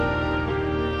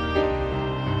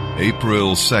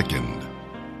April 2nd.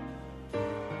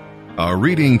 Our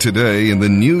reading today in the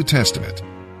New Testament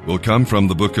will come from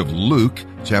the book of Luke,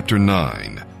 chapter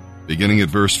 9, beginning at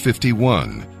verse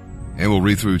 51, and we'll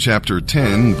read through chapter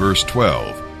 10, verse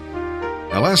 12.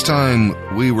 Now, last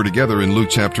time we were together in Luke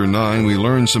chapter 9, we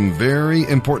learned some very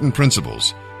important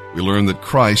principles. We learned that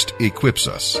Christ equips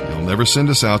us. He'll never send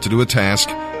us out to do a task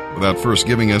without first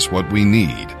giving us what we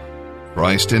need.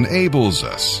 Christ enables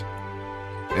us.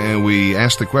 And we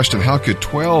asked the question, how could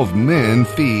 12 men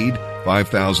feed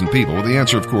 5,000 people? Well, the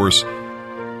answer, of course,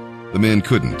 the men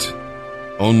couldn't.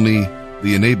 Only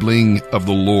the enabling of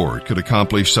the Lord could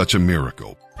accomplish such a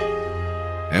miracle.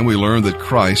 And we learned that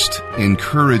Christ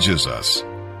encourages us.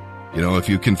 You know, if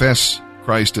you confess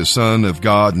Christ as Son of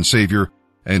God and Savior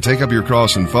and take up your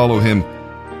cross and follow Him,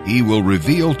 He will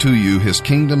reveal to you His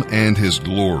kingdom and His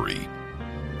glory.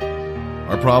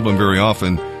 Our problem very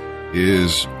often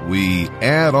is we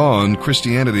add on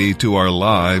Christianity to our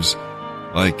lives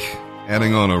like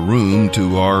adding on a room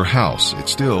to our house.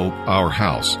 It's still our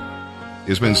house.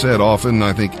 It's been said often,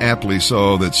 I think aptly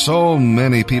so, that so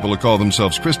many people who call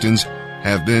themselves Christians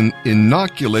have been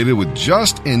inoculated with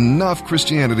just enough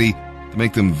Christianity to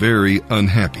make them very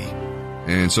unhappy.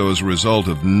 And so as a result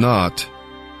of not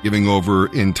giving over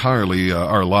entirely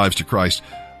our lives to Christ,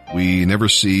 we never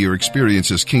see or experience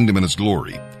His kingdom and His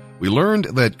glory. We learned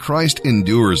that Christ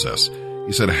endures us.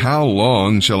 He said, "How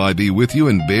long shall I be with you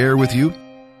and bear with you?"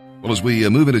 Well, as we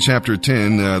move into chapter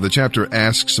 10, the chapter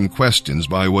asks some questions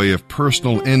by way of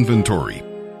personal inventory.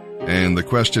 And the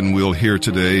question we'll hear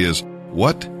today is,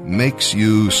 what makes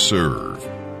you serve?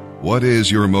 What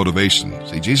is your motivation?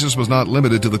 See, Jesus was not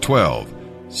limited to the 12.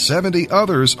 70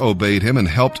 others obeyed Him and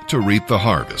helped to reap the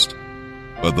harvest.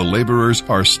 But the laborers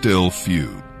are still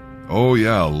few. Oh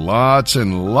yeah, lots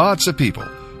and lots of people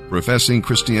professing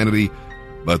Christianity,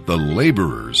 but the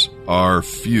laborers are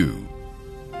few.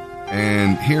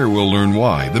 And here we'll learn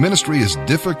why. The ministry is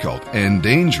difficult and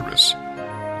dangerous.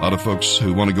 A lot of folks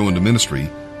who want to go into ministry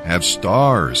have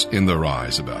stars in their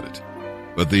eyes about it.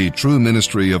 But the true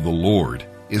ministry of the Lord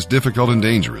is difficult and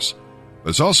dangerous,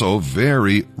 but it's also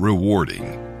very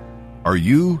rewarding. Are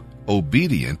you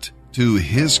obedient to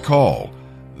His call?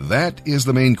 That is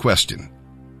the main question.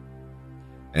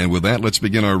 And with that, let's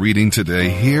begin our reading today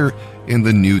here in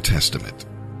the New Testament.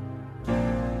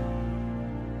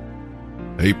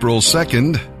 April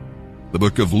 2nd, the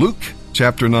book of Luke,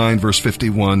 chapter 9, verse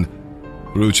 51,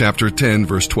 through chapter 10,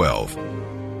 verse 12.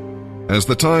 As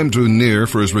the time drew near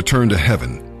for His return to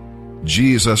heaven,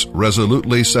 Jesus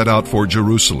resolutely set out for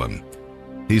Jerusalem.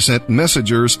 He sent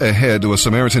messengers ahead to a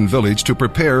Samaritan village to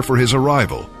prepare for His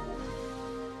arrival.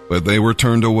 But they were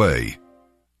turned away.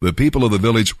 The people of the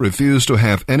village refused to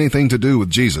have anything to do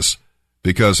with Jesus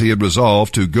because He had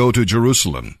resolved to go to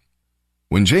Jerusalem.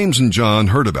 When James and John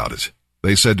heard about it,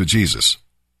 they said to Jesus,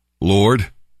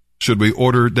 "Lord, should we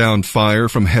order down fire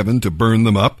from heaven to burn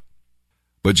them up?"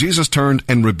 But Jesus turned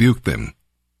and rebuked them.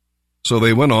 So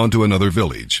they went on to another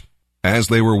village. As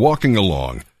they were walking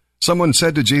along, someone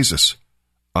said to Jesus,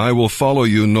 "I will follow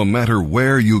you no matter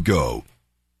where you go."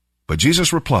 But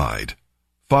Jesus replied,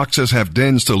 "Foxes have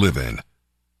dens to live in,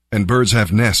 and birds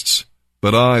have nests,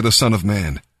 but I, the Son of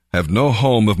Man, have no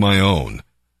home of my own,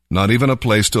 not even a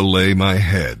place to lay my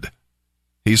head."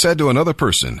 He said to another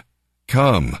person,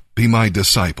 "Come, be my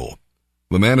disciple."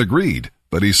 The man agreed,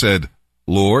 but he said,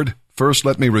 "Lord, first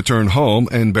let me return home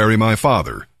and bury my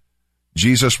father."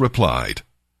 Jesus replied,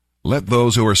 "Let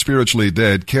those who are spiritually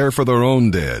dead care for their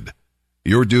own dead.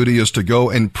 Your duty is to go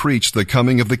and preach the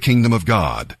coming of the kingdom of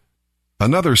God."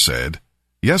 Another said,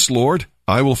 "Yes, Lord,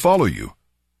 I will follow you.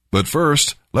 But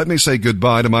first, let me say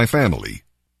goodbye to my family."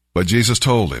 But Jesus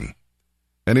told him,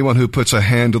 "Anyone who puts a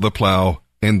hand to the plow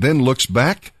and then looks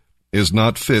back is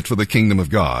not fit for the kingdom of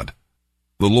God."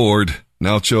 The Lord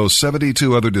now chose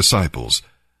 72 other disciples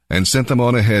and sent them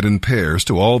on ahead in pairs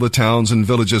to all the towns and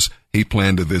villages He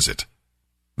planned to visit.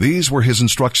 These were His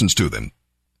instructions to them.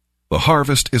 "The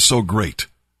harvest is so great,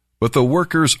 but the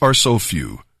workers are so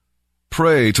few.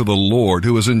 Pray to the Lord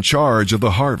who is in charge of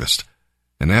the harvest,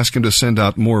 and ask Him to send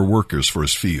out more workers for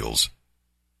His fields.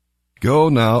 Go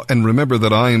now and remember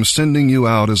that I am sending you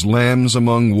out as lambs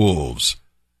among wolves.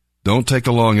 Don't take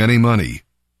along any money,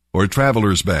 or a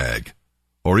traveler's bag,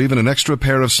 or even an extra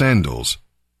pair of sandals,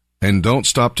 and don't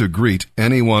stop to greet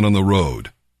anyone on the road.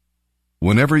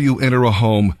 Whenever you enter a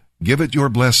home, give it your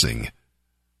blessing.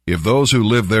 If those who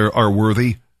live there are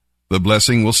worthy, the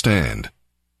blessing will stand.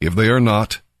 If they are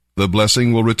not, the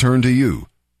blessing will return to you.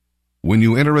 When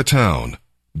you enter a town,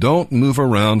 don't move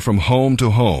around from home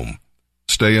to home.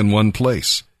 Stay in one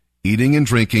place, eating and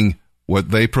drinking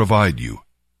what they provide you.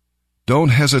 Don't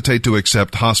hesitate to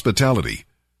accept hospitality,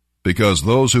 because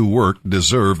those who work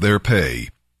deserve their pay.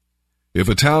 If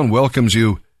a town welcomes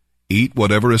you, eat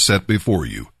whatever is set before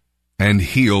you, and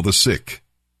heal the sick.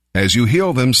 As you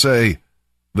heal them, say,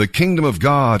 "The kingdom of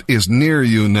God is near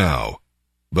you now."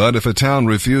 But if a town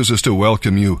refuses to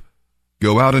welcome you,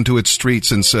 go out into its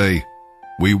streets and say,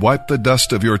 "We wipe the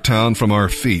dust of your town from our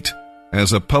feet,"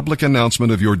 as a public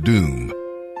announcement of your doom.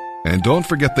 And don't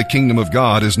forget the kingdom of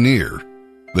God is near.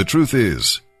 The truth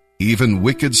is, even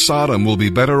wicked Sodom will be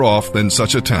better off than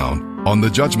such a town on the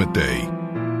judgment day.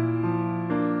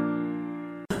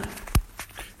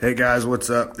 Hey guys, what's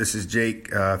up? This is Jake,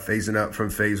 phasing up from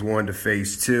phase 1 to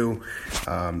phase 2.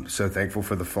 So thankful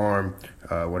for the farm.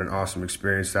 What an awesome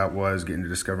experience that was, getting to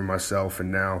discover myself,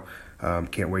 and now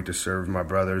can't wait to serve my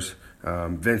brothers.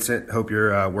 Vincent, hope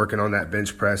you're working on that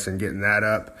bench press and getting that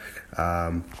up.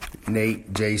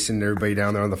 Nate, Jason, everybody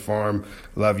down there on the farm,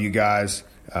 love you guys.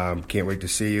 Can't wait to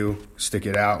see you. Stick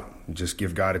it out. Just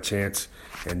give God a chance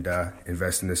and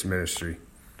invest in this ministry.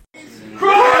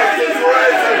 Christ is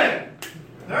risen!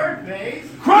 Third base,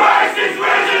 Christ is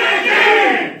risen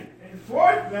again! And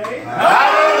fourth base,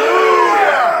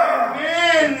 hallelujah!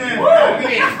 Amen!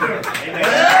 Happy Easter!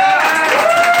 Amen!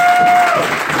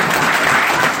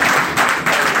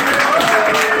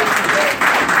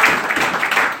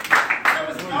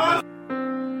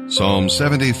 Psalm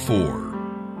 74,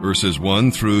 verses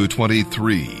 1 through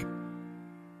 23.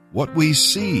 What we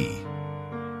see.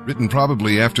 Written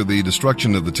probably after the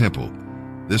destruction of the temple,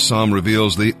 this psalm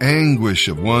reveals the anguish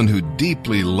of one who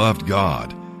deeply loved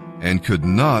God and could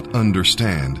not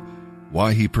understand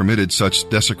why he permitted such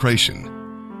desecration.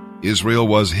 Israel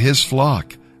was his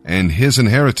flock and his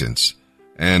inheritance,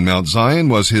 and Mount Zion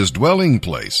was his dwelling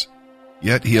place.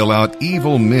 Yet he allowed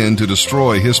evil men to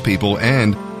destroy his people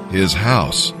and his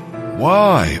house.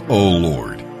 Why, O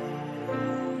Lord?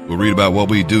 We'll read about what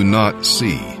we do not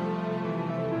see.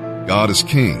 God is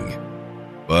king,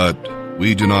 but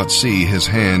we do not see his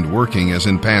hand working as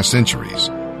in past centuries.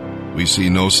 We see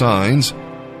no signs,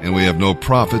 and we have no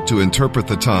prophet to interpret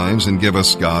the times and give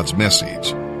us God's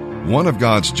message. One of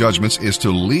God's judgments is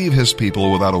to leave his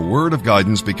people without a word of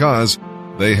guidance because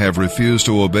they have refused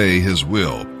to obey his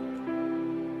will.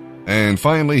 And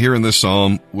finally, here in this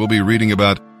psalm, we'll be reading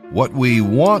about what we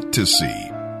want to see.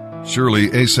 Surely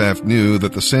Asaph knew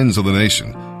that the sins of the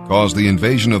nation caused the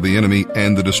invasion of the enemy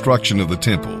and the destruction of the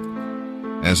temple.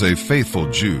 As a faithful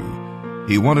Jew,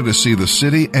 he wanted to see the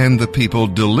city and the people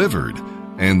delivered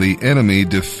and the enemy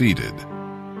defeated.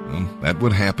 Well, that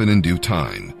would happen in due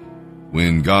time,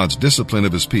 when God's discipline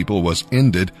of his people was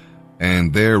ended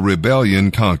and their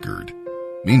rebellion conquered.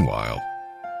 Meanwhile,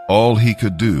 all he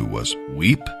could do was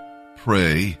weep,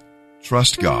 pray,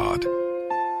 trust God,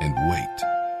 and wait.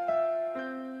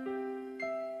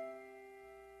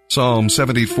 Psalm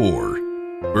 74,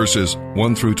 verses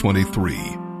 1 through 23.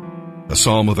 A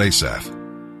psalm of Asaph.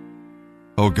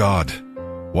 O God,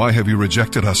 why have you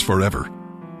rejected us forever?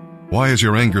 Why is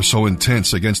your anger so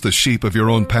intense against the sheep of your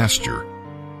own pasture?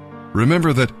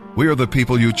 Remember that we are the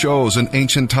people you chose in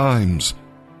ancient times,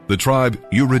 the tribe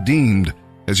you redeemed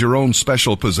as your own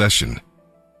special possession.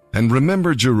 And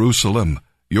remember Jerusalem,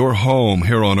 your home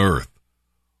here on earth.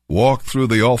 Walk through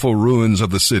the awful ruins of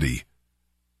the city.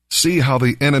 See how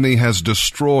the enemy has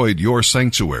destroyed your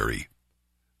sanctuary.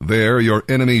 There your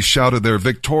enemies shouted their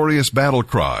victorious battle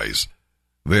cries.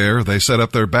 There they set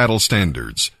up their battle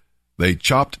standards. They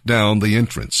chopped down the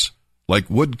entrance, like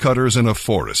woodcutters in a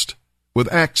forest.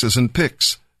 With axes and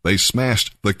picks, they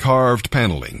smashed the carved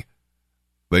paneling.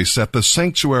 They set the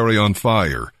sanctuary on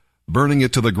fire, burning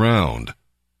it to the ground.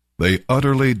 They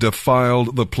utterly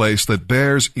defiled the place that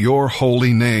bears your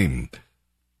holy name.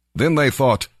 Then they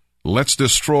thought, let's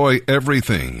destroy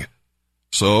everything.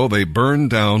 So they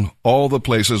burned down all the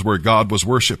places where God was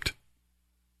worshipped.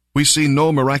 We see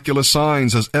no miraculous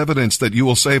signs as evidence that you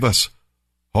will save us.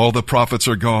 All the prophets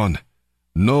are gone.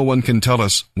 No one can tell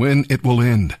us when it will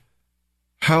end.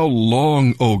 How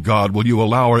long, O God, will you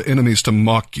allow our enemies to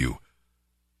mock you?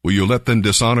 Will you let them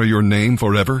dishonor your name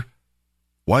forever?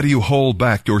 Why do you hold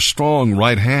back your strong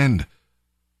right hand?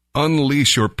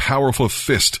 Unleash your powerful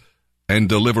fist and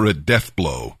deliver a death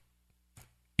blow.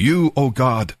 You, O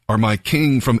God, are my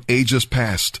king from ages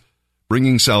past,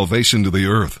 bringing salvation to the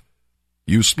earth.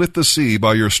 You split the sea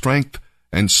by your strength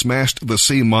and smashed the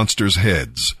sea monsters'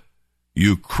 heads.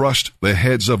 You crushed the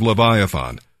heads of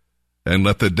Leviathan and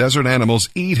let the desert animals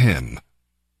eat him.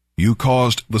 You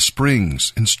caused the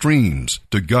springs and streams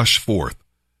to gush forth,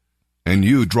 and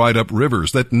you dried up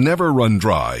rivers that never run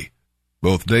dry.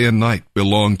 Both day and night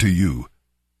belong to you.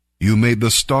 You made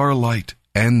the starlight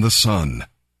and the sun.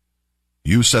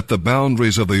 You set the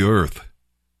boundaries of the earth,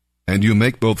 and you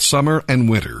make both summer and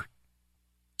winter.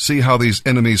 See how these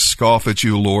enemies scoff at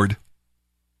you, Lord.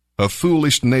 A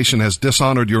foolish nation has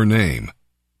dishonored your name.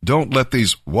 Don't let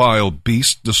these wild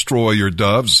beasts destroy your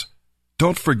doves.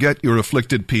 Don't forget your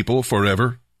afflicted people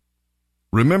forever.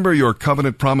 Remember your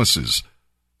covenant promises,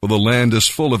 for the land is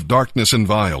full of darkness and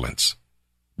violence.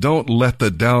 Don't let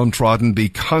the downtrodden be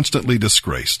constantly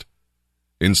disgraced.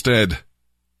 Instead,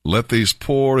 let these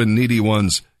poor and needy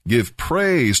ones give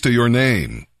praise to your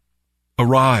name.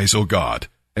 Arise, O God,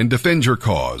 and defend your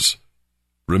cause.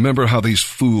 Remember how these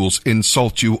fools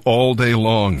insult you all day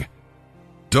long.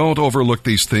 Don't overlook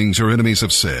these things your enemies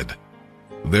have said.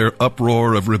 Their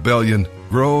uproar of rebellion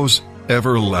grows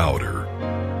ever louder.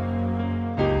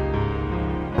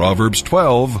 Proverbs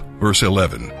 12, verse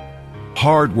 11.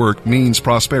 Hard work means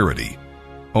prosperity.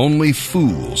 Only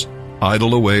fools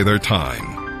idle away their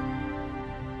time.